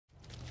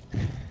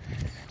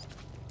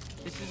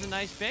is a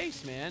nice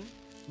base, man.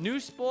 New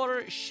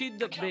spotter shid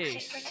the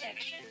base.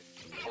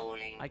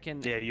 I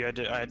can. Yeah,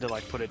 I had to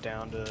like put it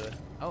down to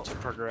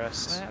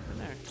progress. What happened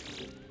there?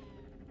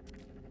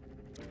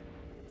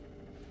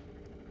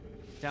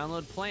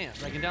 Download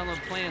plans. I can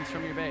download plans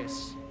from your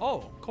base.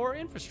 Oh, core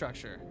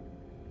infrastructure.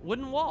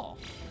 Wooden wall.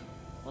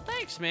 Well,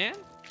 thanks, man.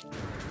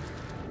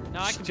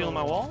 Now I can steal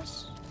my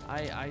walls?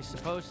 I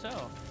suppose so.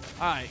 All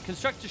right,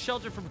 construct a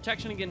shelter for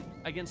protection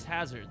against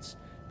hazards.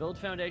 Build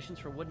foundations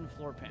for wooden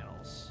floor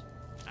panels.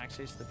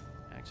 Access the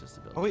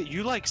building. Oh wait,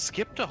 you like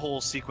skipped a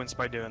whole sequence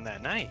by doing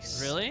that.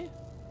 Nice. Really?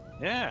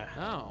 Yeah.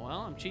 Oh,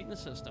 well, I'm cheating the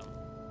system.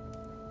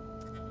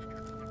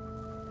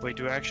 Wait,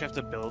 do I actually have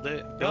to build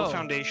it? Build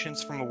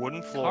foundations from a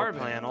wooden floor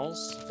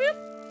panels. Beep.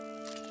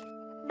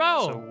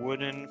 Bro. So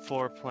wooden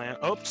floor plan.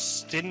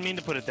 Oops, didn't mean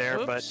to put it there,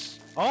 Oops. but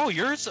oh,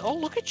 yours. Oh,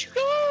 look at you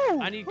go!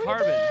 I need look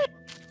carbon. at that.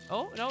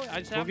 Oh no, I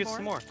just Go have get more.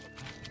 some more.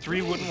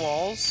 3 wooden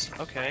walls.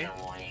 Okay.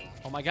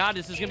 Oh my God,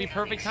 this is gonna be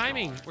perfect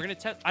timing. We're gonna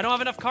test. I don't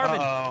have enough carbon.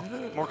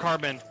 Uh-oh. More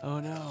carbon. Oh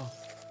no.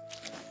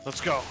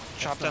 Let's go.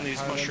 Chop down not these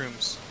carbon.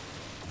 mushrooms.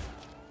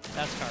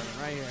 That's carbon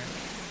right here.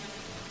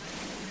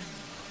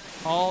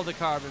 All the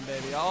carbon,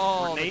 baby.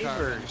 All We're the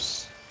carbon.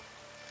 neighbors.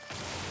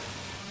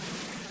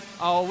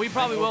 Oh, we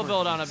probably will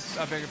build on a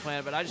bigger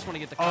planet, but I just want to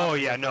get the carbon. Oh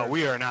yeah, no,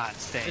 we are not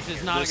staying. This is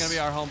here. not going to be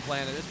our home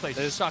planet. This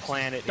place sucks.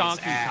 Planet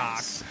donkey is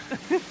ass.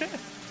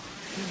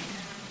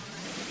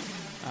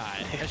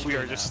 Alright, We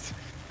are just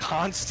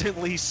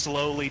constantly,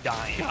 slowly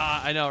dying.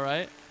 I know,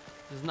 right?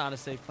 This is not a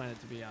safe planet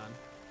to be on.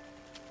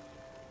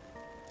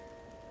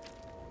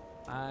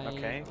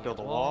 Okay, build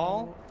a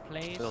wall.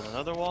 Build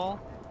another wall.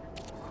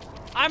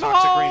 I'm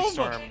Toxic home!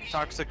 rainstorm.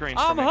 Toxic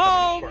rainstorm. I'm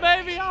home,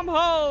 baby! I'm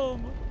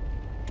home!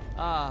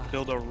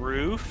 Build a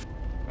roof.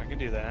 I can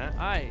do that.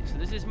 Alright, so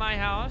this is my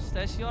house.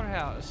 That's your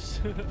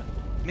house.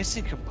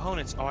 Missing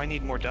components. Oh, I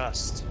need more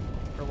dust.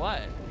 For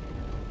what?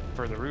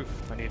 For the roof.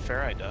 I need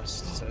ferrite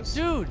dust, it says.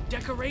 Dude,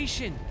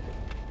 decoration!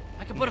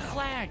 I can put a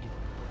flag.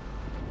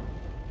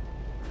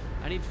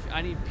 I need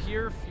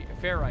pure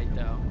ferrite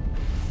though.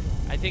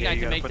 I think I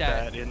can make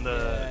that. In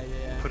the,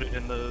 Put it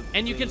in the.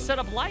 And you can set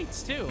up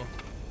lights too.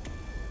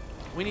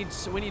 We need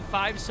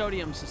 5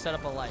 sodiums to set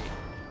up a light.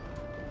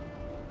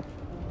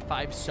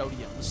 5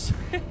 sodiums.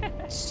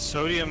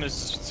 Sodium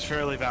is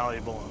fairly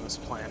valuable on this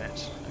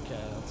planet. Okay,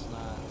 let's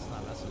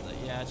not mess with it.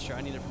 Yeah, it's true.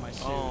 I need it for my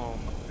suit. Oh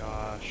my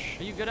gosh.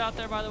 Are you good out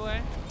there, by the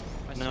way?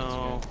 My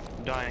No,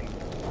 I'm dying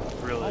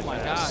really fast. Oh my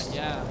god,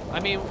 yeah. I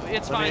mean,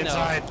 it's fine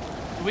though.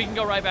 We can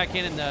go right back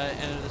in and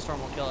the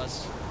storm will kill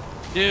us.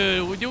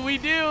 Dude, what do we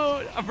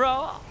do,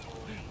 bro?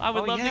 I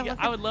would love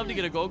to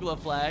get a GoldGlove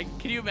flag.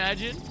 Can you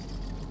imagine?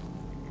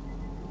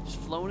 Just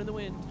flowing in the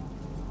wind.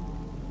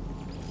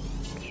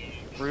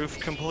 Roof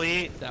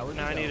complete. That would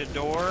be now I dope. need a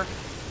door.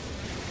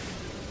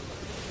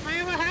 I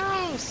have a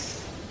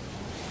house.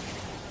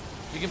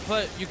 You can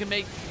put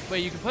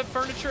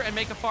furniture and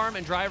make a farm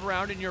and drive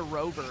around in your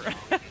rover.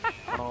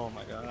 Oh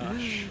my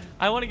gosh.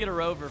 I want to get a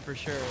rover for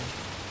sure.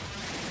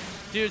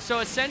 Dude, so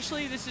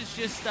essentially this is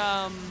just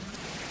the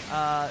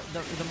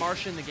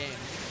Martian the game.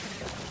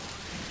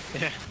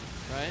 Yeah.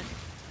 Right?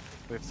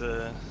 We have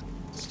to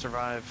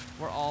survive.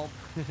 We're all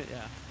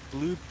yeah.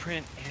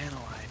 Blueprint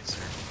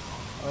analyzer.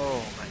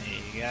 Oh my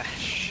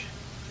gosh.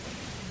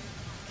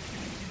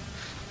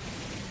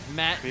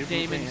 Matt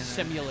Damon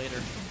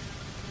simulator.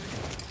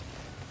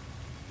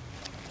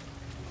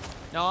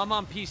 No, I'm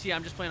on PC.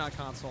 I'm just playing on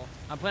console.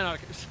 I'm playing on.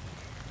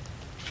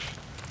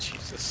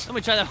 Jesus. Let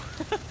me try that.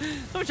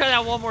 Let me try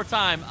that one more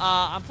time.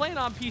 I'm playing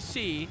on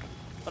PC,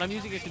 but I'm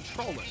using a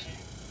controller.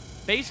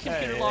 Base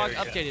computer log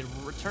updated.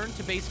 Return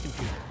to base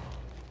computer.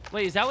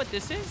 Wait, is that what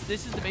this is?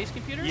 This is the base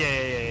computer?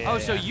 Yeah. Oh,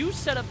 so you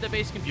set up the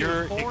base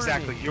computer for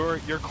exactly. me.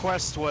 Your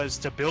quest was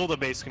to build a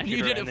base computer,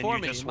 and you did it for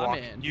me,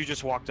 you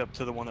just walked up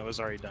to the one that was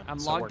already done. I'm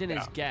so logged in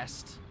as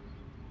guest.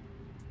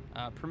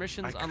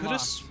 Permissions unlocked. I could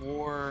have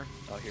swore.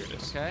 Oh, here it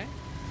is. Okay.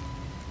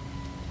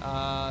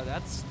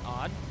 That's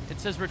odd. It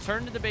says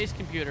return to the base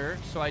computer,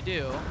 so I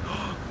do.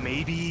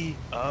 Maybe.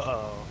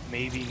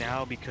 Maybe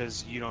now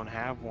because you don't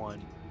have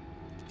one.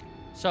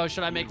 So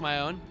should I make my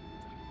own?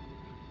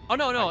 Oh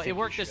no, it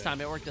worked this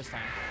time. It worked this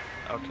time.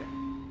 Okay,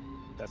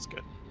 that's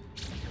good.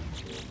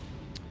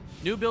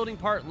 New building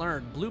part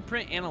learned.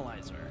 Blueprint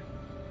analyzer.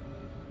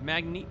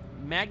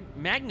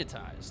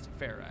 Magnetized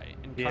ferrite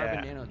and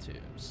carbon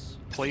nanotubes.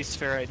 Place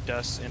ferrite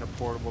dust in a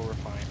portable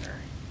refiner.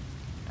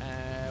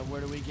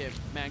 Where do we get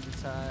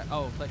magnetized?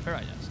 Oh, like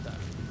ferrite dust.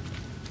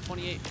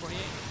 28.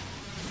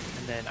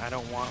 And then I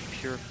don't want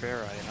pure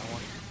ferrite. I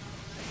want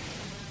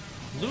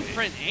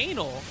blueprint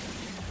anal.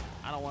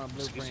 I don't want a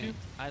blueprint. Excuse you?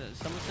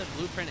 Someone said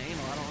blueprint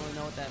anal. I don't really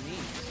know what that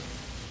means.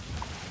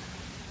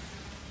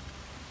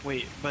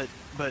 Wait, but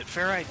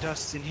ferrite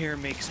dust in here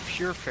makes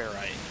pure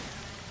ferrite.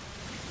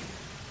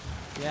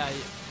 Yeah,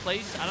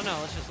 place. I don't know.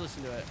 Let's just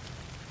listen to it.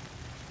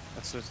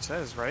 That's what it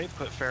says, right?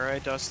 Put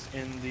ferrite dust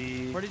in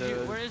the.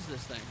 Where is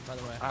this thing, by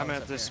the way? I'm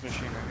at this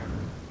machine right here.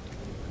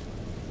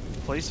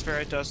 Place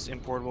ferrite dust in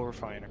portable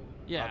refiner.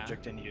 Yeah.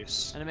 Object in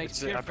use. And it makes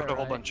pure I put a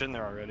whole ferrite. bunch in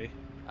there already.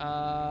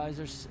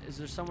 Is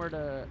there somewhere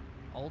to?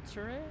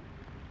 alter it?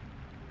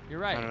 You're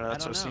right. I don't know.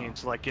 That's what I was saying.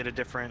 To like get a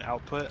different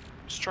output.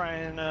 Just try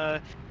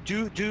and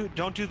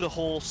don't do the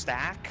whole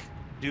stack.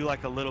 Do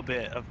like a little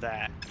bit of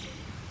that,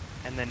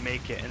 and then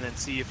make it, and then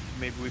see if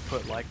maybe we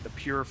put like the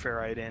pure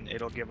ferrite in.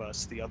 It'll give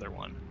us the other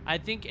one. I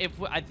think if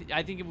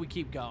we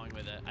keep going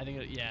with it, I think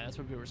yeah, that's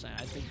what people were saying.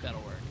 I think that'll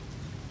work.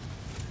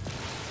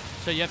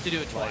 So you have to do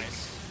it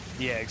twice.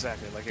 Yeah,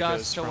 exactly. Like Dust it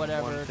goes from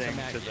whatever, one thing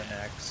to the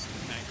next.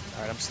 Okay.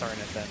 All right, I'm starting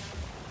it then.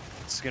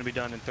 It's gonna be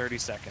done in 30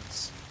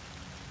 seconds.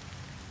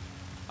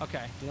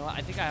 Okay. You know what?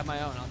 I think I have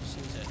my own. I'll just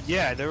use it.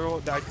 Yeah, I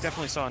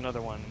definitely saw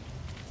another one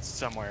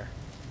somewhere.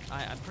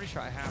 I'm pretty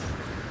sure I have it.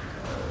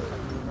 I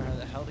can't remember how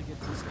the hell to get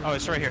this thing. Oh,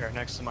 it's right here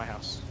next to my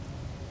house.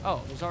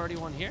 Oh, there's already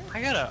one here?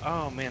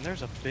 Oh man,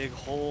 there's a big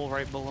hole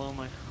right below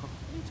my... What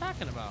are you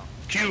talking about?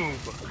 Cube!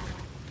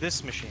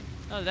 This machine.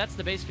 Oh, that's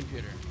the base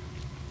computer.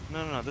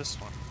 No, this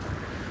one.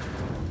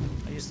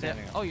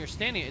 Oh, you're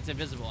standing. It's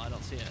invisible. I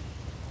don't see it.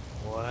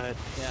 What?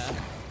 Yeah.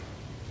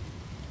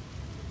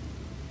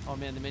 Oh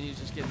man, the menu's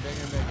just getting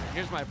bigger and bigger.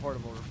 Here's my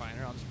portable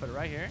refiner. I'll just put it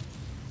right here.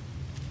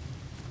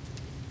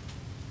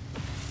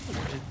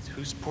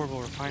 Whose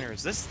portable refiner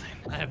is this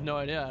thing? I have no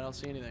idea. I don't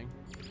see anything.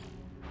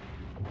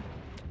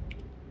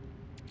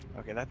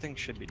 Okay, that thing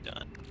should be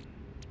done.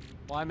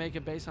 Why make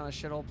a base on a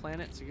shithole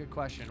planet? It's a good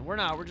question. We're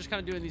not. We're just kind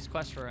of doing these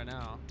quests for right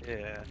now.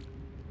 Yeah.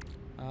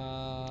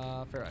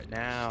 Ferrite.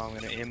 Now I'm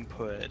gonna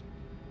input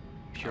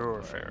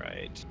pure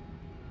ferrite.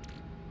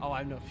 Oh, I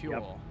have no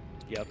fuel.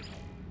 Yep.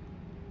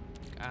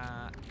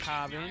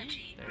 Carbon.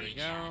 There we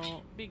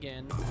go.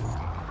 Begin.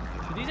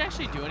 Do these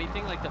actually do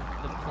anything like the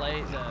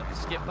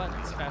skip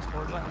buttons, fast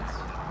forward buttons?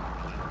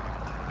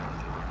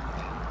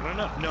 I don't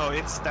know.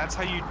 No, that's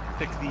how you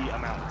pick the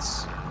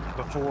amounts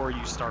before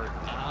you start.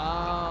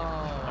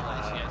 Oh,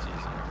 I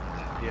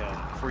see.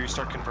 Yeah, before you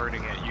start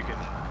converting it, you can.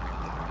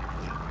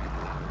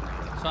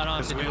 So I don't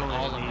have to do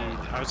all of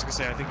it. I was gonna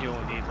say, I think you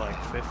only need like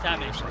 50. That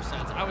makes more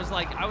sense. I was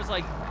like,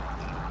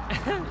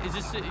 is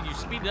this, you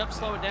speed it up,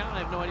 slow it down? I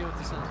have no idea what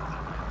this is.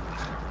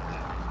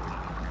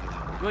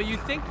 Well, you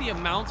think the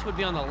amounts would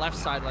be on the left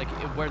side, like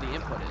where the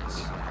input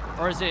is,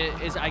 or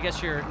I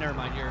guess never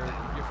mind. You're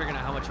figuring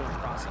out how much you want to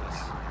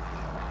process.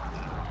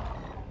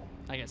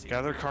 I guess.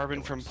 Gather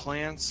carbon from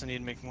plants. I need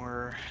to make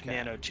more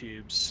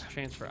nanotubes.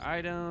 Transfer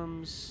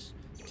items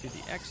to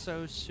the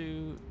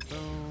exosuit.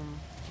 Boom.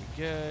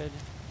 Good.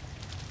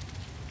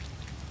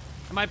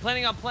 Am I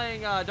planning on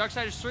playing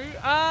Darksiders 3?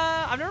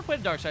 I've never played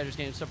a Darksiders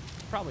game, so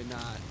probably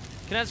not.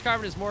 Condensed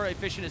carbon is more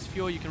efficient as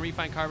fuel. You can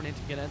refine carbon into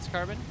condensed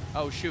carbon.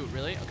 Oh, shoot,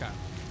 really? Okay.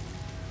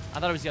 I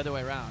thought it was the other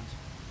way around.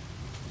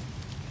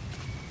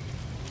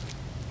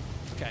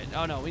 Okay,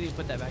 oh no, we need to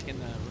put that back in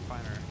the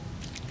refiner.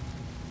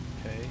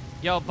 Okay.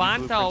 Yo,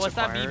 Banto, what's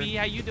up, BB?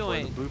 How you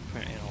doing? The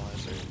blueprint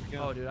analyzer.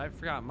 Oh, dude, I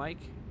forgot. Mike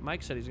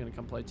said he's gonna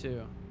come play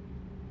too.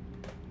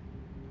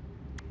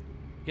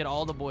 Get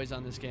all the boys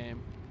on this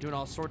game. Doing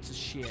all sorts of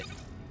shit.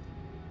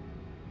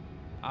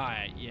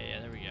 Alright, yeah,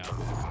 there we go.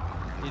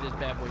 Need this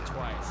bad boy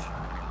twice.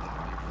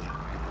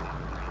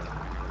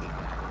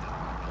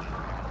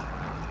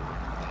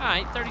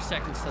 Alright, 30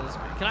 seconds to this.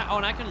 Can I? Oh,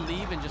 and I can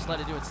leave and just let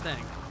it do its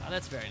thing. Oh,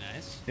 that's very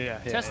nice. Yeah.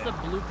 Test the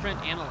blueprint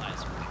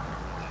analyzer.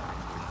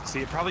 See,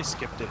 it probably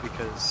skipped it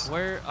because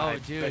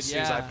dude, as soon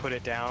as I put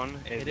it down,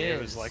 it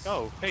was like,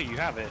 oh, hey, you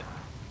have it.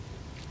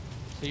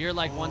 So you're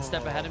like one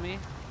step ahead of me?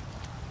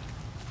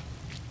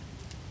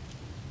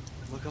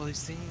 Look at all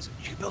these things.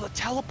 You can build a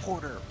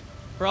teleporter.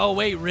 Bro,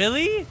 wait,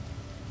 really?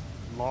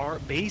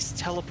 Base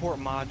teleport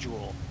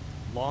module.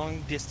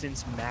 Long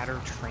distance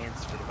matter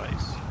transfer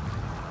device.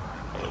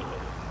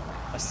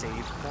 A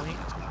save point.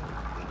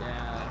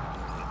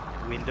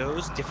 Yeah.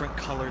 Windows, different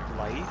colored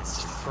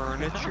lights,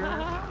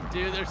 furniture.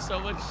 Dude, there's so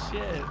much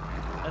shit.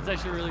 That's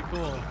actually really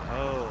cool.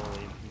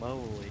 Holy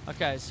moly.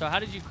 Okay, so how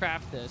did you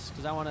craft this?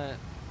 Because I want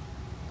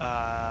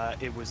to...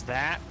 It was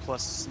that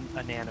plus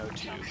a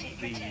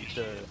nanotube.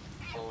 The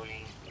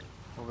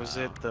what was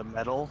it? The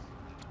metal?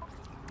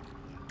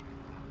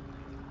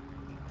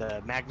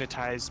 The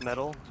magnetized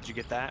metal. Did you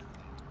get that?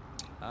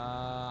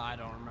 I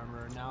don't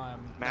remember. Now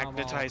I'm...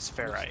 Magnetized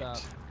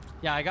ferrite.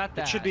 Yeah, I got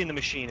that. It should be in the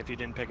machine if you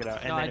didn't pick it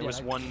up. And then it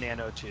was one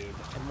nanotube.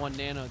 And one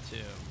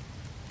nanotube.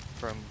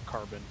 From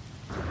carbon.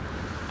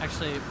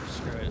 Actually,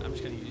 screw it. I'm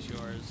just going to use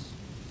yours.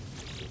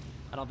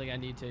 I don't think I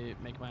need to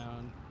make my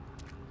own.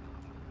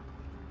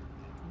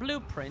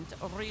 Blueprint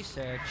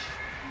research.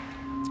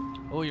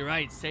 Oh, you're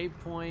right. Save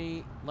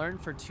point. Learn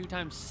for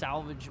 2x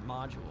salvage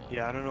module.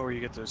 Yeah, I don't know where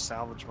you get those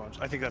salvage modules.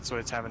 I think that's what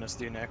it's having us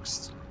do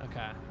next.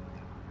 Okay.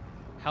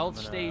 Health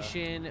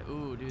station.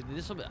 Ooh, dude,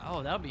 this will be.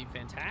 Oh, that'll be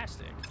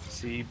fantastic.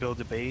 See, you build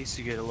a base,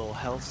 you get a little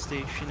health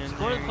station in there.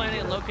 Explore the planet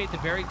and locate the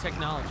buried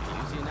technology.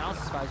 Use the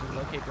analysis advisor to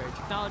locate buried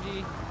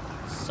technology.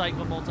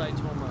 Cycle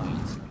multi-tool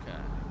modes. Okay.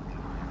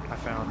 I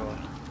found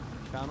one.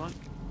 Found one?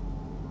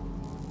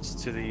 It's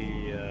to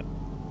the.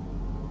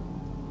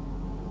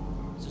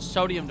 It's a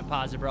sodium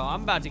deposit, bro.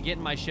 I'm about to get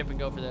in my ship and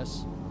go for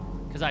this.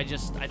 Because I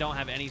don't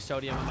have any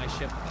sodium in my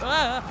ship.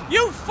 Ah,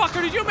 you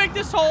fucker, did you make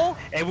this hole?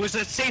 It was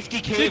a safety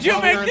cave. Did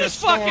you make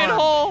this fucking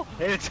hole?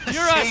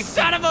 You're a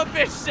son of a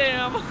bitch,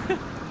 Sam.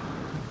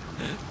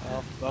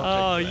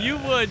 Oh, you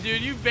would,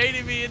 dude. You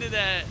baited me into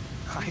that.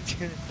 I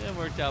did. That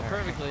worked out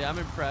perfectly. I'm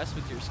impressed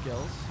with your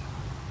skills.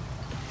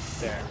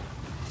 There.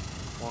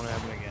 Won't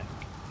happen again.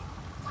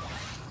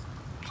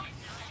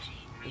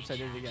 Oops, I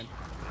did it again.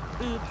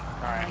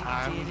 Alright,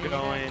 I'm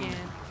going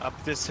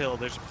up this hill.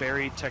 There's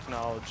buried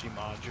technology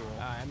module.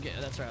 Alright, I'm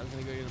getting. That's right. I was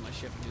gonna go get in my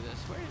ship and do this.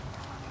 Where?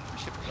 My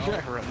ship is Yeah,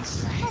 it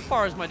runs. How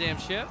far is my damn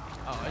ship?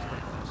 Oh, it's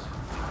pretty close.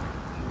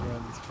 It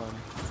runs fun.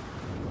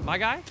 My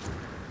guy?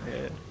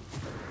 Yeah.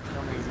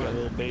 He's got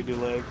little baby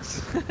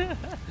legs.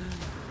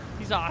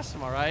 He's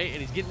awesome, all right? And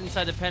he's getting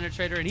inside the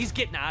penetrator, and he's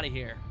getting out of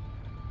here.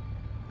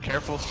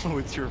 Careful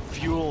with your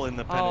fuel in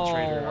the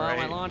penetrator, Oh, well, right?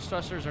 my launch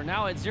thrusters are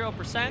now at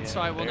 0%, so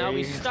I will now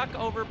be stuck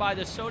over by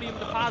the sodium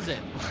deposit.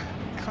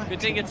 Good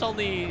thing it's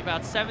only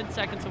about 7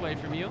 seconds away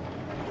from you.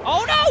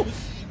 Oh, no!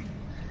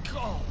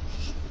 Oh.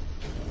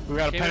 We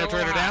got a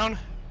penetrator down?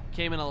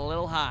 Came in a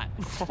little hot.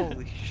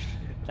 Holy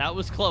shit. That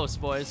was close,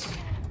 boys.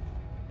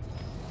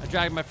 I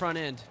dragged my front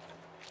end.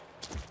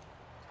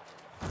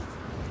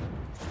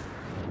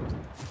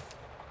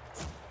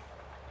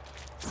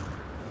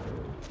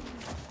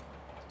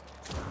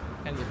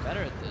 Gotta get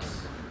better at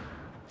this.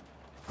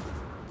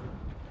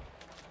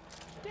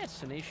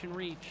 Destination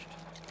reached.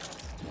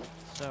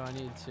 So I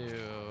need to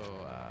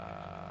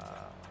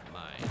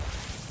mine.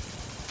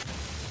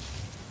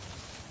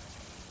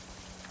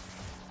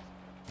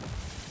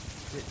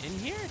 Is it in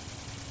here?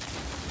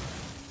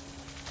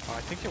 Oh,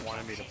 I think it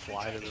wanted me to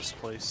fly to this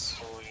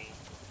place.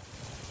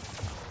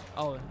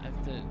 Oh, I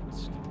have to.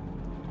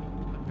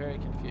 I'm very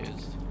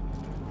confused.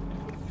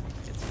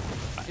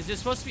 Is it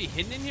supposed to be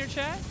hidden in here,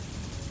 chat?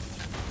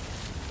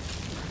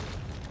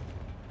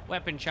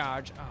 Weapon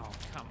charge. Oh,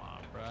 come on,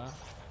 bro.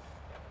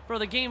 Bro,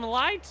 the game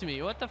lied to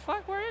me. What the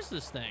fuck? Where is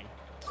this thing?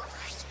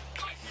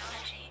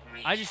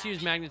 I just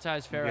used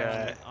magnetized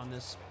ferrite on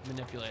this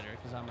manipulator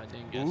because I'm a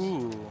dingus.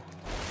 Ooh.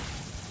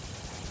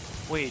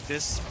 Wait,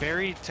 this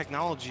buried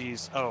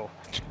technologies. Oh,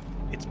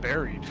 it's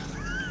buried.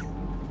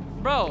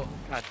 Bro,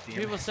 God damn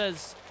people it.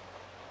 says.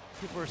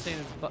 People are saying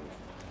it's bugged.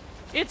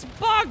 It's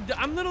bugged.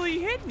 I'm literally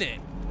hitting it.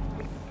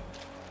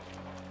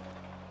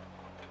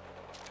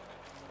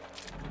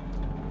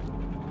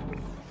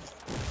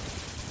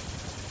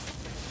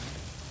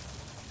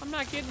 I'm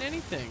not getting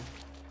anything.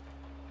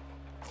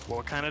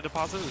 What kind of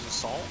deposit? Is it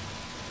salt?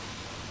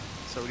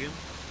 Sodium?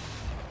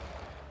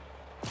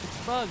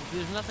 It's bugged.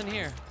 There's nothing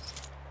here.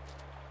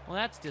 Well,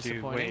 that's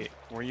disappointing. Dude, wait.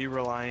 Were you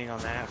relying on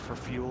that for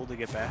fuel to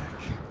get back?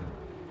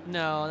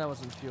 No, that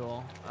wasn't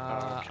fuel.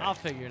 Okay. I'll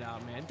figure it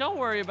out, man. Don't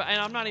worry about. And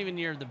I'm not even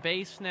near the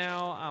base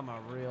now. I'm a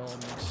real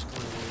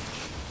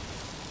Scrooge.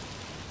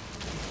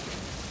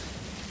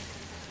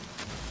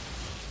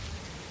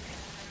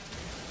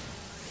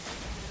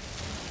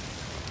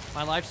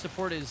 My life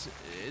support is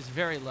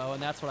very low,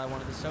 and that's what I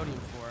wanted the sodium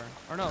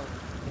for. Or no,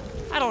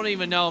 I don't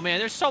even know, man.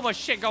 There's so much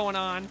shit going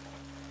on.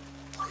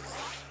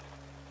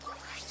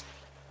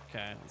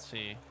 Okay, let's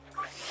see.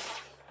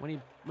 We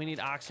need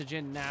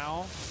oxygen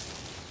now.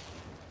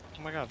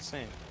 Oh my god,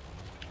 same.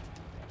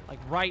 Like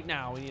right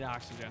now, we need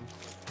oxygen.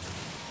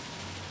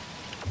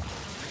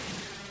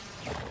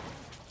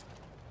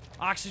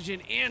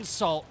 Oxygen and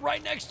salt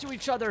right next to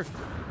each other.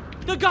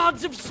 The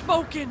gods have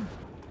spoken.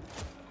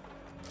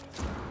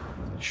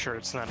 Sure,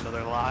 it's not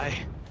another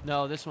lie.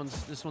 No, this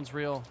one's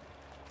real.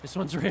 This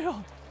one's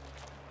real.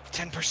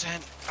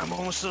 10%. I'm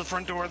almost to the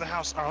front door of the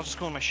house. I'll just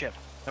go in my ship.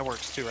 That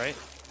works too, right?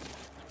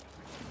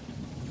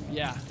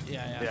 Yeah.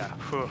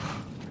 Whew.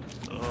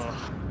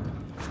 Ugh.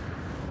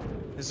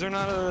 Is there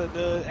not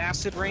a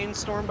acid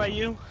rainstorm by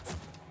you?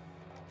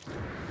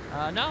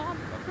 No, I'm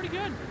pretty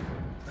good.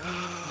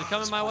 Is it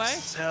coming my way?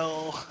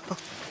 Hell.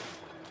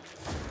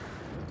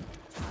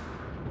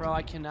 Bro,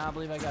 I cannot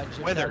believe I got gypped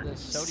out Weather. of this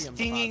sodium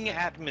Stinging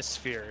deposit.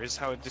 atmosphere is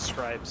how it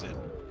describes it.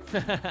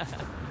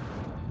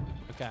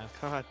 Okay.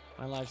 God.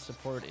 My life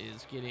support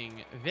is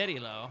getting very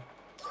low.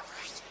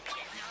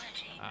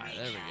 Alright,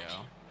 there we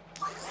go.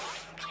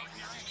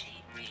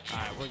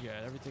 Alright, we're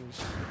good. Everything's...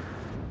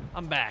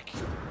 I'm back.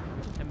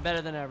 I'm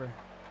better than ever.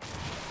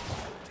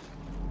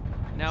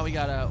 Now we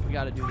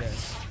gotta do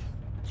this.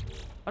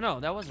 Oh no,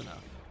 that was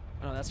enough.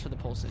 Oh no, that's for the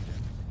pulse engine.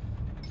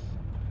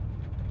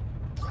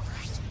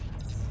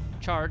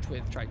 Charge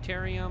with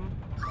tritarium.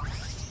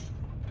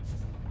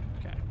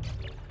 Okay.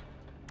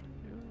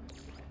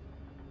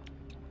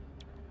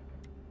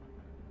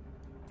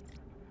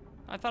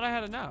 I thought I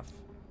had enough.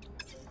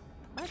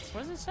 What?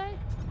 What does it say?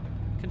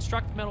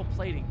 Construct metal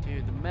plating,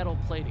 dude. The metal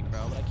plating,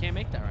 bro. But I can't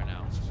make that right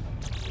now.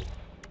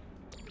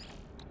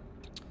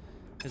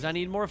 Because I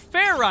need more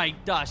ferrite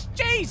dust.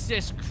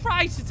 Jesus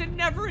Christ, it's a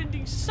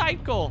never-ending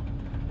cycle.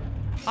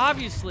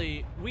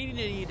 Obviously, we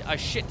need a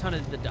shit ton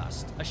of the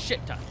dust. A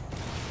shit ton.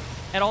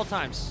 At all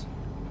times.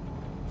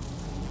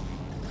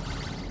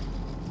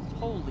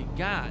 Holy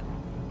God.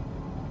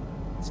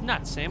 It's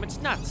nuts, Sam.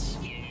 It's nuts.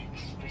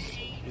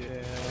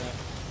 Yeah.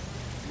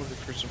 Looking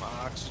for some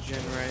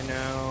oxygen right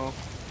now.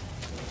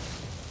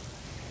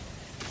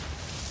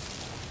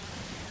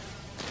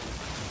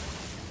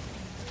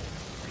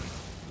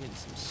 Getting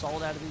some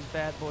salt out of these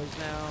bad boys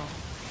now.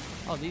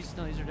 Oh, these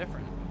are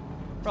different.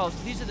 Bro,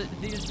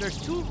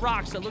 there's 2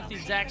 rocks that look the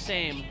exact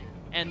same,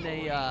 and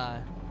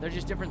they're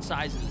just different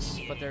sizes,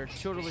 but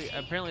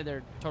apparently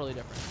they're totally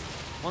different.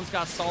 One's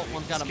got salt,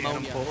 one's got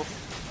ammonia.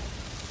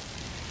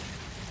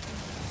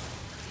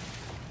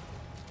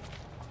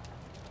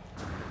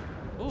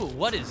 Ooh,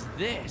 what is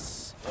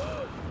this?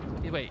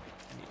 Wait, I need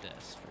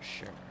this for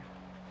sure.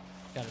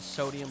 Got a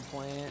sodium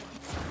plant.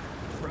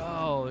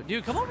 Bro,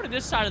 dude, come over to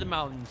this side of the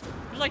mountain.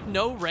 There's like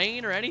no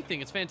rain or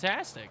anything. It's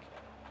fantastic.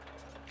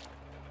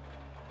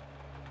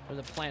 Or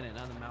the planet,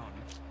 not the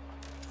mountain.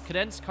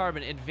 Condensed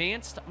carbon,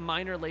 advanced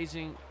mining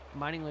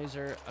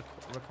laser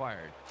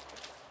required.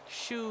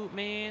 Shoot,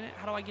 man,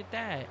 how do I get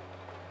that?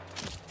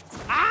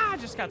 Ah, I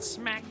just got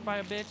smacked by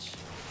a bitch.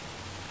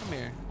 Come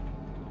here.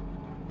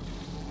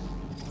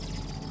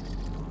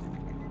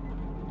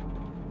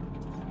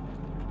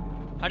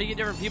 How do you get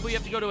different people? You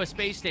have to go to a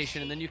space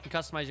station, and then you can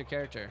customize your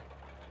character.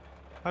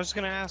 I was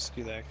gonna ask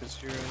you that,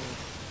 because you're...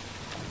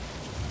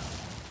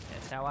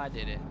 That's how I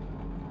did it.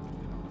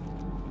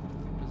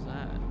 What's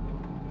that?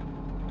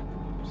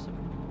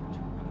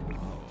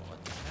 Oh,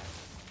 what the heck?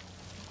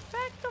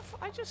 Back the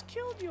I just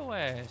killed your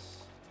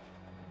ass.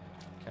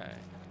 Okay.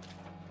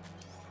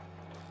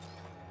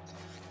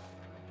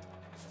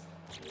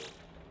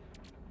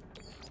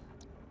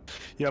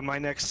 Yeah, my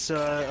next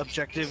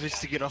objective is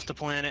to get off the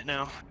planet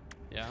now.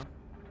 Yeah.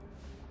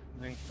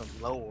 Thank the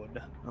Lord.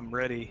 I'm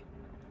ready.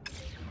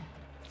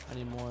 I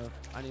need more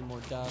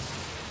dust.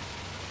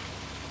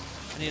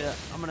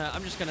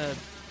 I'm just gonna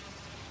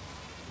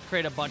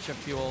create a bunch of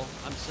fuel.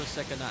 I'm so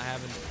sick of not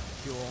having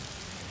fuel.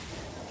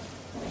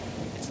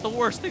 It's the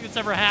worst thing that's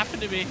ever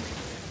happened to me.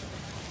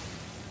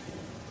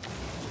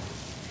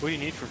 What do you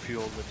need for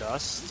fuel? The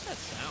dust? What's that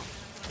sound?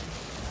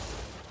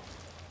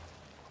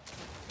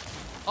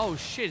 Oh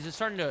shit, is it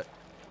starting to...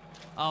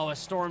 Oh, a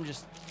storm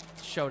just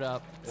showed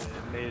up. It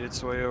made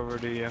its way over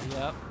to you.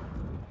 Yep.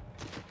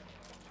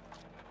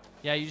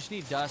 Yeah, you just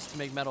need dust to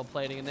make metal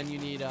plating, and then you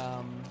need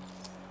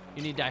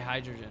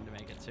dihydrogen to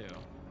make it too.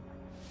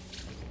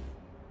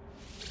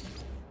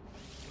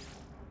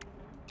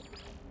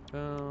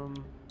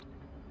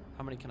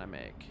 How many can I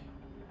make?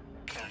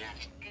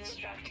 Product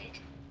constructed.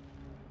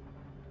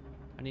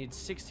 I need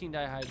 16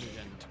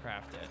 dihydrogen to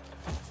craft it.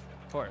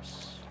 Of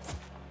course.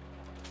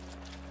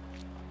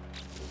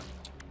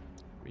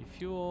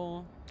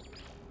 Refuel.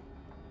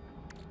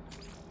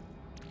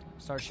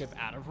 Starship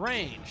out of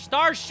range.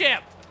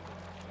 Starship!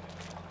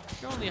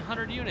 You're only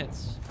 100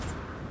 units.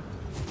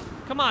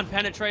 Come on,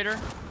 penetrator.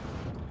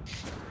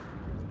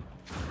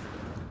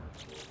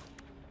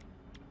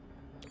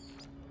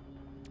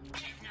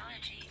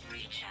 Technology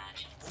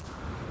recharge.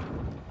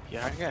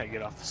 Yeah, I gotta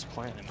get off this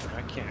planet, man.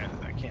 I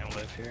can't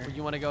live here.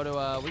 You want to go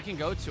to we can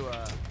go to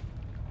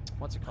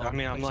what's it called? I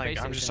mean, I'm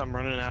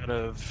running out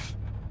of...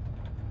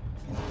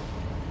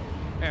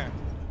 Here,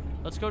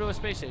 let's go to a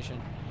space station.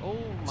 Oh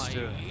my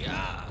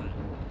god.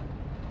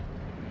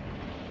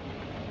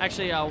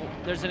 Actually,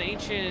 there's an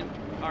ancient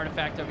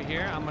artifact over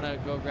here. I'm gonna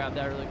go grab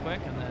that really quick,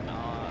 and then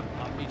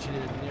I'll meet you to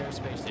the nearest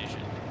space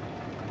station.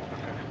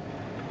 Okay.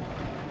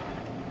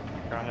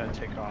 Go ahead and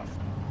take off.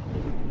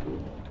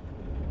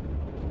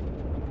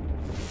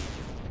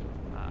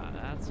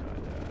 That's what I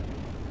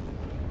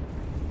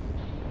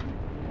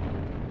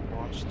do.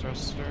 Launch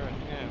thruster. I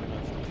think I have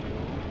enough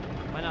fuel.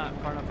 Am I not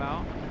far enough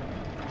out?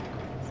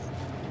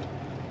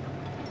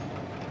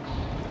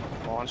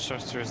 Launch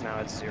thruster is now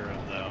at 0,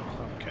 though.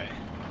 Okay.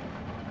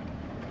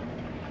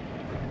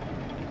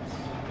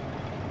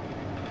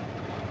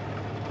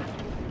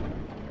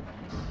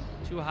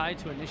 Too high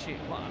to initiate.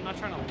 Well, I'm not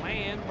trying to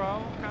land,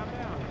 bro. Calm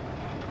down.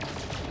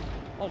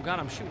 Oh god,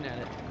 I'm shooting at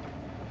it.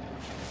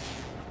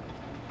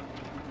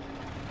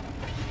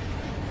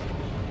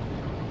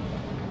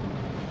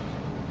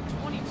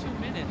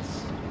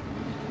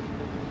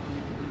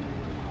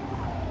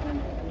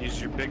 Use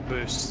your big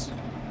boost.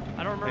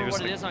 I don't remember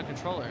what it is on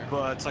controller.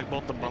 But it's like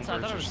both the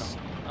bumpers or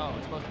something. Oh,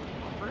 it's both the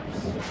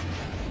bumpers?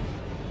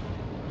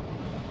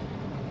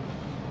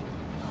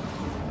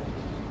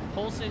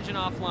 Pulse engine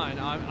offline.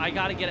 I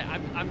gotta get it.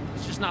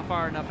 It's just not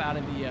far enough out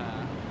of the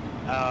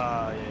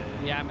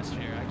the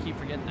atmosphere. I keep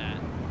forgetting that.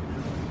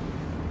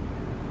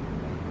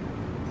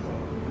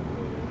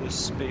 This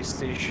space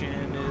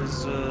station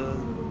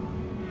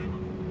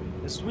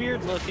is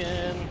weird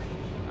looking.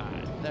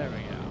 Alright, there we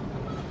go.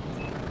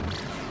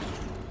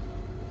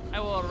 I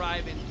will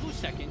arrive in 2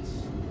 seconds.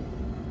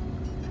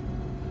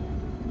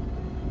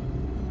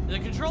 The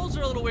controls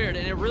are a little weird,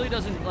 and it really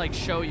doesn't like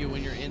show you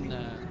when you're in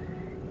the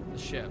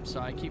ship, so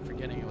I keep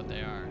forgetting what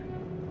they are.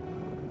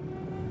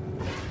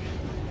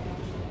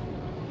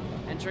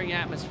 Entering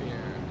atmosphere.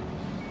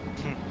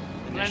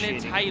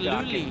 Planet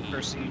Hailuli.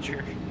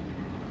 Procedure.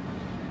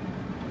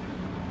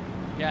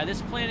 Yeah,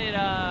 this planet,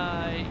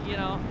 you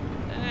know,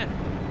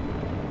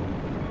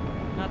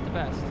 not the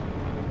best.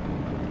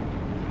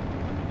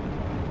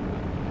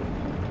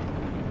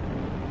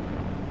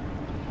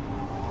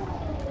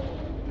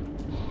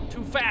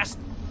 fast.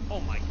 Oh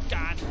my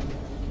god.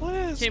 What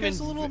is Came this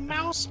in little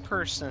mouse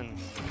person?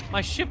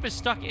 My ship is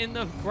stuck in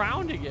the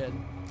ground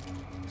again.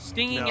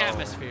 Stinging No.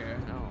 atmosphere.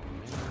 Oh man.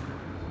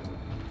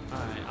 All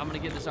right, I'm gonna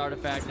get this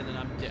artifact and then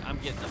I'm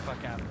getting the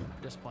fuck out of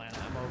this planet.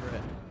 I'm over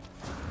it.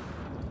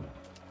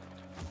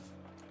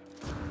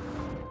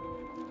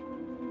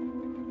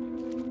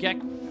 Gek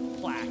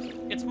plaque.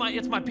 It's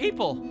my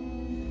people.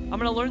 I'm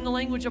gonna learn the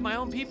language of my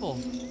own people.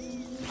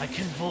 I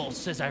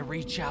convulse as I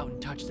reach out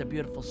and touch the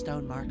beautiful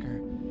stone marker.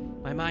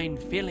 My mind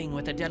filling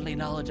with a deadly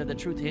knowledge of the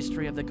truth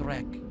history of the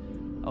Grek.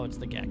 Oh, it's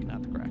the Gek,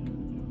 not the Grek.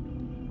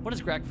 What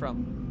is Grek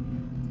from?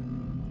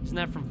 Isn't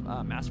that from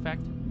Mass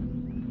Effect?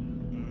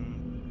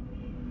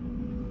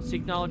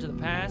 Seek knowledge of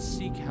the past,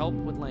 seek help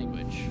with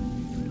language.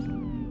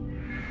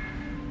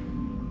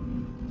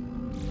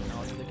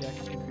 Knowledge of the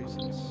Gek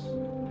increases.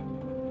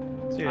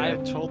 Dude, I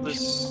told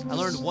this. I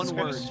learned one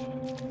word.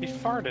 He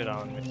farted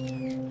on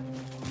me.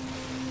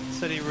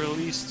 Said he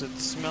released a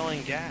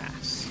smelling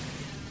gas.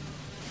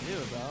 Ew,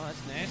 bro,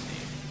 that's nasty.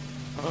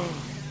 Oh.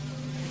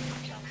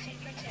 Toxic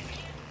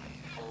protection.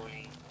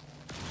 Falling.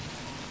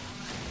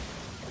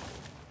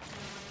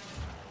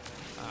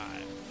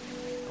 Alright.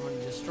 I'm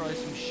gonna destroy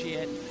some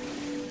shit.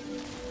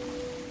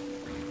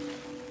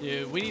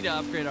 Dude, we need to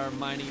upgrade our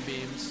mining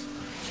beams.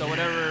 So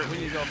whatever, we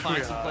need to go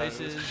find some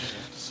places.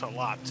 It's a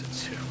lot to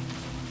do.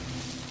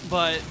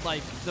 But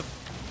like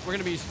we're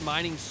gonna be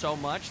mining so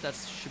much, that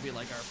should be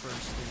like our first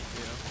thing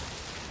to do.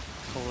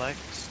 Collect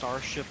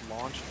starship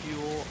launch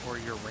fuel or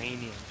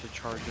uranium to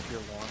charge up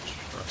your launch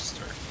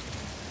thruster.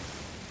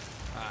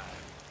 Alright.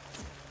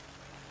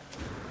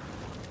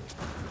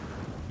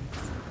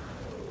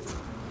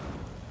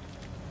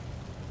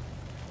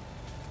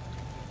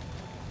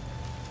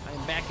 I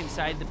am back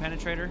inside the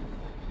penetrator.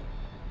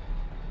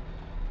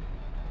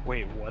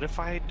 Wait, what if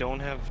I don't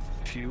have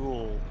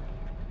fuel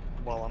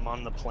while I'm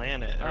on the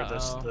planet or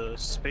the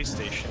space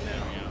station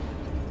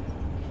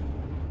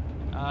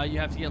now? You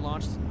have to get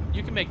launched.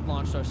 You can make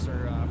launch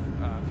thruster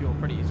fuel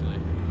pretty easily.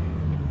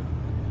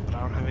 But I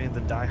don't have any of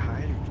the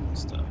dihydrogen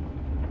stuff.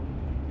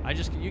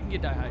 You can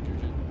get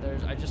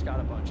dihydrogen. I just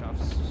got a bunch off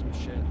some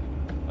shit.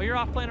 Oh, you're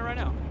off planet right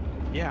now.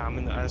 Yeah,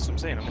 that's what I'm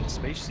saying. I'm in the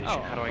space station.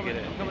 Oh, how do I get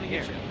it? I'm coming to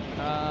get you.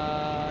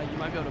 You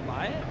might be able to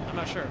buy it. I'm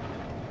not sure.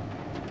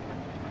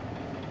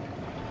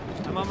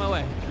 I'm on my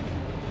way.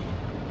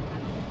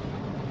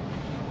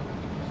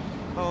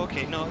 Oh,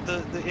 okay. No,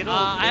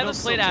 I haven't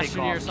played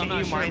Astroneer, so I'm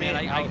not sure, man.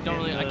 I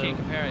can't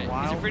compare it.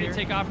 Is it free to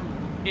take off from?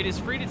 It is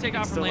free to take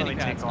off from landing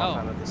pads.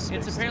 Oh,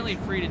 it's apparently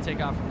free to take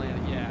off from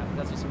landing. Yeah,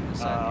 that's what someone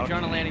just said. If you're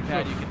on a landing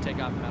pad, you can take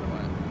off no matter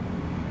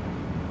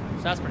what.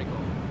 So that's pretty cool.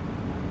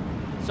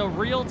 So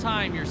real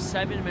time, you're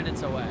 7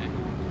 minutes away.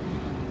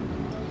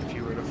 If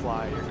you were to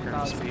fly your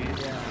current speed.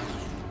 Yeah.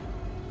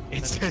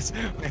 It says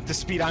at the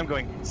speed I'm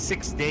going,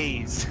 6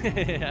 days.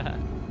 Yeah.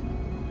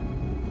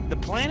 The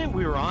planet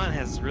we were on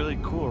has really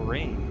cool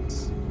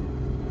rings.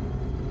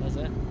 Does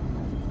it?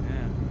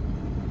 Yeah.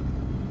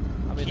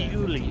 I'll be there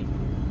in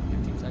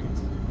 15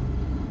 seconds.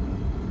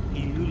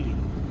 Hiluli.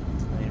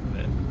 That's the name of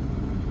it.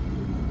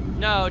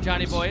 No,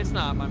 Johnny boy, it's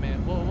not, my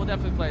man. We'll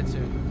definitely play it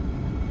soon.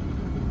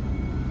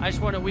 I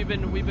just want to. We've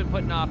been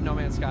putting off No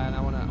Man's Sky, and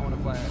I want to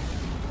play it.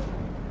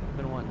 I've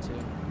been wanting to.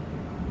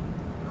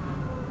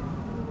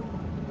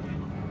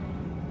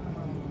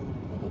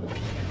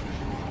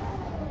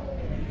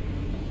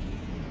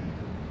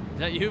 Is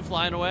that you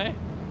flying away?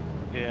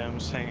 Yeah, I'm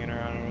just hanging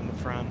around in the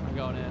front. I'm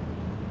going in.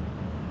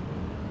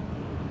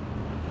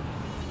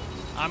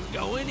 I'm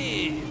going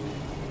in.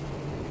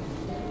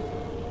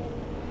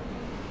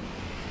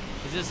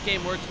 Is this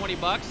game worth 20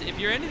 bucks? If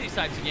you're into these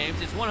types of games,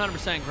 it's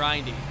 100%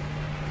 grindy.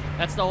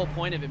 That's the whole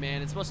point of it,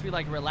 man. It's supposed to be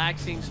like a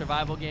relaxing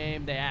survival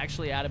game. They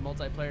actually added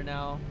multiplayer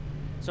now.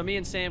 So me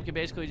and Sam can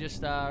basically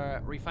just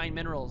refine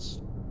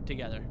minerals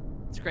together.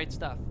 It's great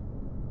stuff.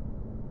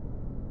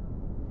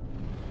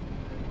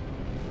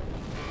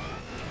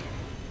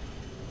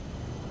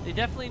 They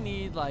definitely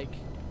need like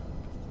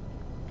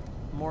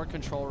more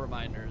control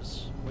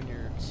reminders when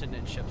you're sitting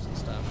in ships and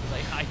stuff.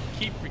 Like I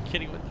keep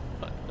forgetting what the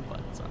fuck the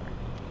buttons are.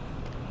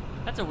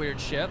 That's a weird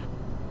ship.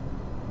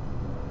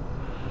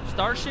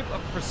 Starship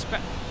of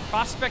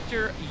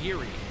Prospector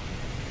Yuri.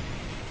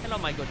 Hello,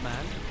 my good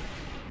man.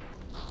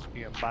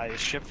 You gonna buy a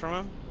ship from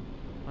him?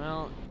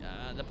 Well,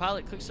 the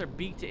pilot clicks their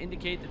beak to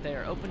indicate that they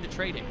are open to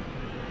trading.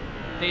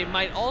 They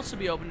might also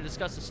be open to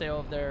discuss the sale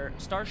of their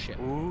starship.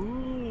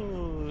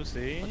 Ooh,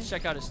 see? Let's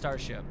check out his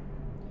starship.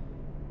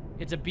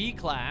 It's a B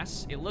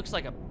class. It looks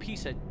like a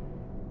piece of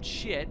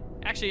shit.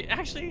 Actually,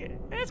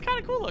 it's kind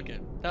of cool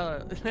looking.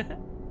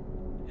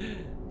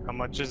 How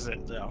much is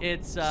it, though?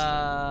 It's,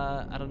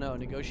 I don't know,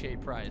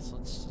 negotiate price.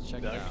 Let's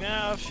check it out.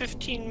 Yeah,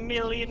 15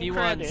 million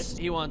credits.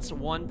 He wants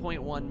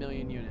 1.1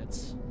 million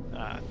units.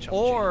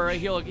 Or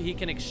he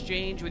can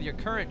exchange with your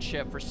current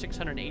ship for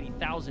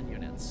 680,000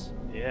 units.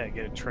 Yeah,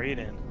 get a trade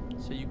in.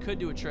 So you could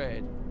do a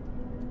trade.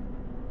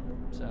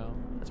 So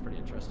that's pretty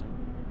interesting.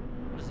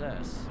 What is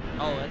this?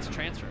 Oh, that's a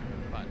transfer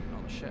button.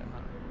 Oh shit, huh?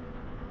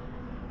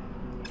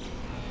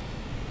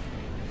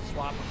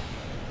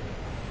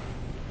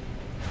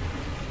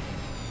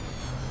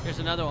 Here's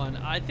another one.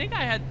 I think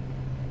I had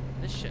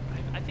this ship.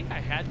 I think I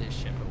had this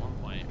ship at one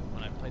point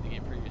when I played the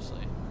game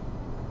previously.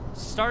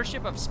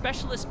 Starship of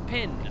Specialist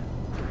Pin.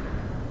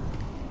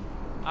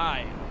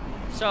 Alright.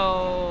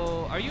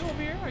 So, are you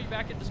over here? Are you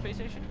back at the space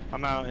station?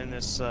 I'm out in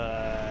this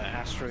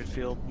asteroid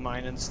field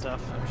mining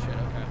stuff. Oh shit,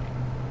 okay.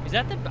 Is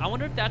that the, I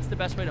wonder if that's the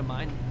best way to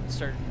mine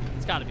certain,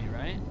 it's gotta be,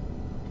 right?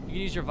 You can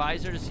use your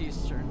visor to see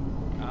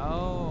certain,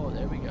 oh,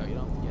 there we go, you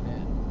don't have to get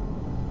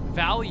in.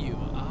 Value,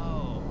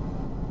 oh.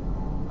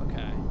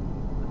 Okay.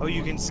 Oh,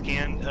 you can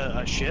scan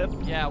a ship?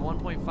 Yeah,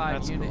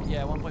 1.5 unit, cool.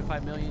 yeah,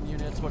 1.5 million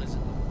units, what is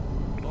it?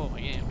 Oh, my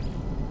game.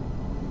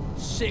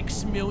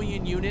 6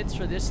 million units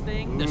for this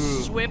thing? Ooh. The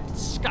Swift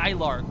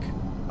Skylark.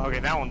 Okay,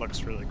 that one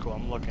looks really cool.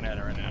 I'm looking at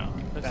it right now.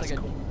 Looks That's like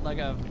cool. like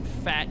a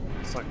fat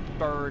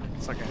bird.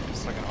 It's like an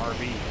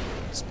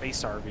RV,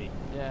 space RV.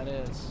 Yeah, it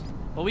is.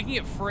 But we can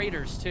get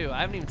freighters too.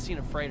 I haven't even seen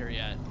a freighter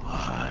yet.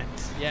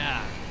 What?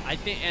 Yeah, I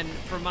think, and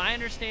from my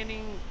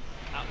understanding,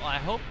 I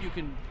hope you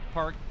can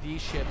park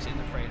these ships in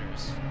the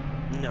freighters.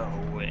 No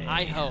way.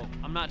 I hope.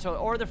 I'm not told.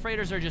 Or the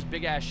freighters are just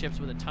big ass ships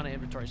with a ton of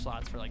inventory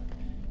slots for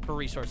for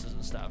resources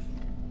and stuff.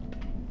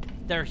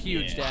 They're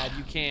huge, Yeah. Dad.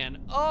 You can.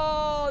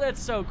 Oh,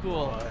 that's so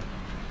cool. What?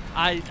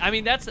 I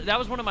mean that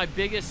was one of my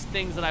biggest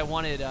things that I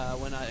wanted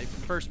when I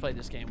first played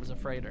this game was a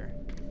freighter.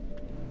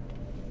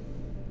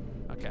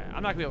 Okay,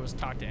 I'm not gonna be able to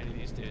talk to any of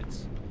these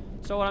dudes.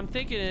 So what I'm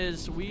thinking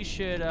is we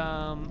should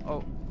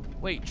oh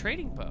wait,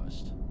 trading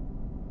post.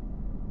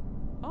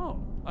 Oh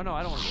no,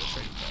 I don't want to go to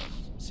trading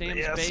post.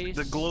 Sam's base.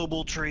 The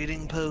global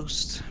trading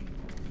post.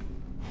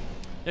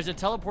 There's a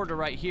teleporter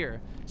right here.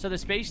 So the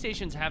space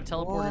stations have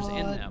teleporters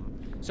in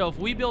them. So if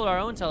we build our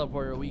own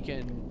teleporter, we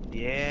can.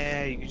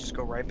 Yeah, you can just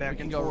go right back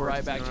and forth. forth.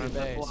 Right back to your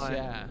base. Fly.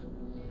 Yeah.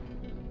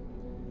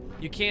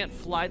 You can't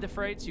fly the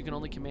freights. You can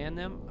only command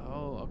them.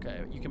 Oh,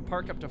 okay. You can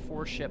park up to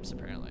 4 ships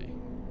apparently.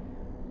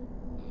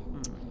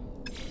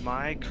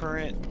 My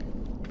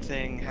current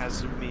thing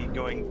has me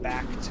going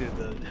back to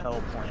the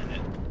Hell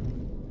planet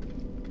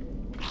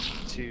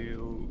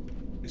to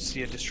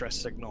see a distress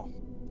signal.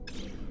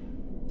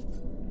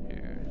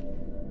 Here.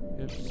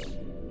 Oops.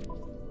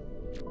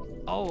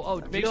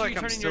 Oh, make sure you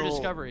turn in your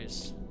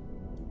discoveries.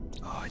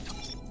 Oh, I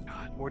don't.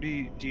 God, where do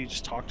you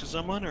just talk to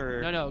someone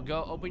or? No,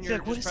 go open your.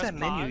 Like, what is that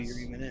menu you're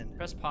even in?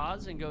 Press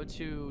pause and go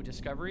to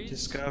discoveries.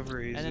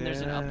 Discoveries. And then there's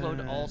an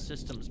upload all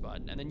systems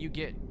button, and then you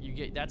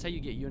get. That's how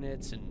you get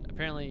units and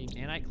apparently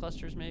nanite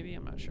clusters maybe.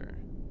 I'm not sure.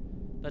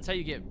 That's how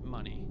you get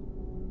money.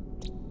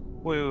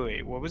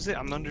 Wait. What was it?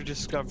 I'm under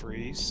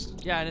discoveries.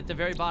 Yeah, and at the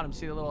very bottom,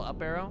 see the little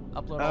up arrow?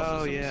 Upload all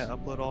systems. Oh yeah,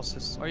 upload all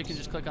systems. Or you can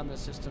just click on the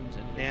systems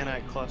and.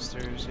 Nanite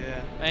clusters,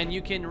 yeah. And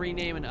you can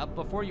rename and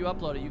before you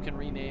upload it, you can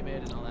rename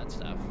it and all that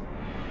stuff.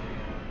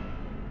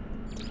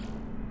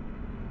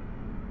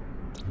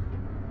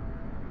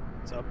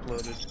 It's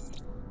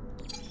uploaded.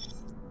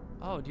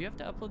 Oh, do you have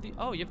to upload the?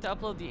 Oh, you have to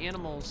upload the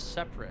animals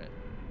separate.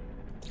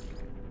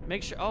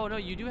 Make sure. Oh no,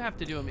 you do have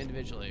to do them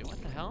individually. What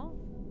the hell?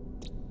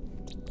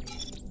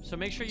 So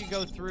make sure you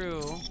go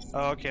through.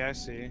 Oh, okay, I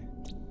see.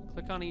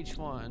 Click on each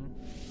one.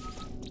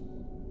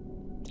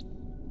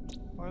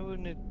 Why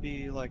wouldn't it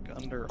be like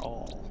under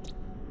all?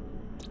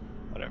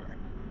 Whatever.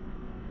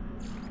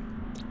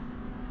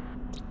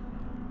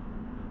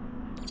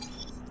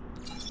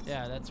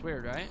 Yeah, that's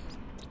weird, right?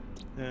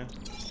 Yeah.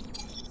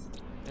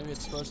 Maybe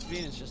it's supposed to be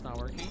and it's just not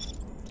working.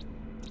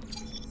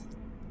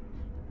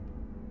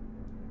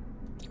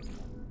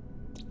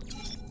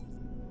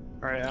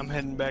 Alright, I'm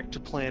heading back to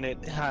planet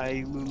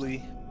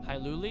Hyluli.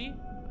 Hyluli?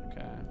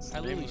 Okay.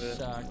 Hyluli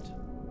sucked.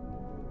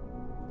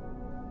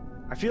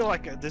 I feel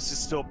like this is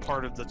still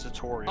part of the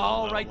tutorial.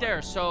 Oh, right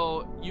there.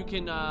 So you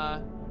can,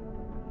 I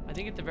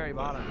think at the very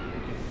bottom,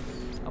 you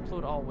can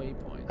upload all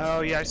waypoints.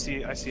 Oh yeah, I see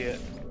it.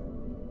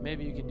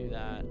 Maybe you can do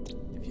that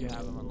if you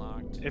have them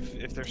unlocked.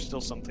 If there's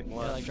still something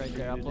left. Yeah, like right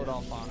there, upload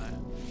all fauna.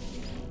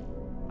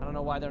 I don't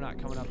know why they're not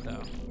coming up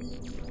though.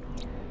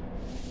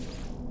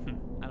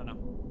 I don't know.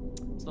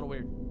 It's a little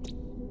weird.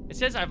 It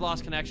says I've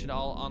lost connection to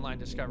all online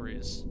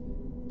discoveries,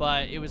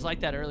 but it was like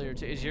that earlier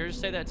too. Is yours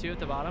say that too at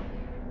the bottom?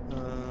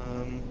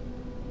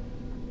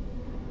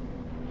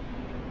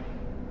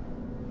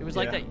 It was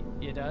like that.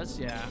 It does?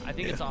 Yeah. I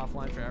think it's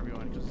offline for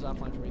everyone because it's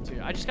offline for me too.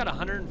 I just got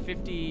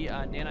 150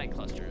 nanite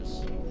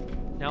clusters.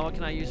 Now what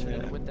can I use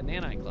with the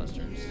nanite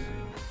clusters?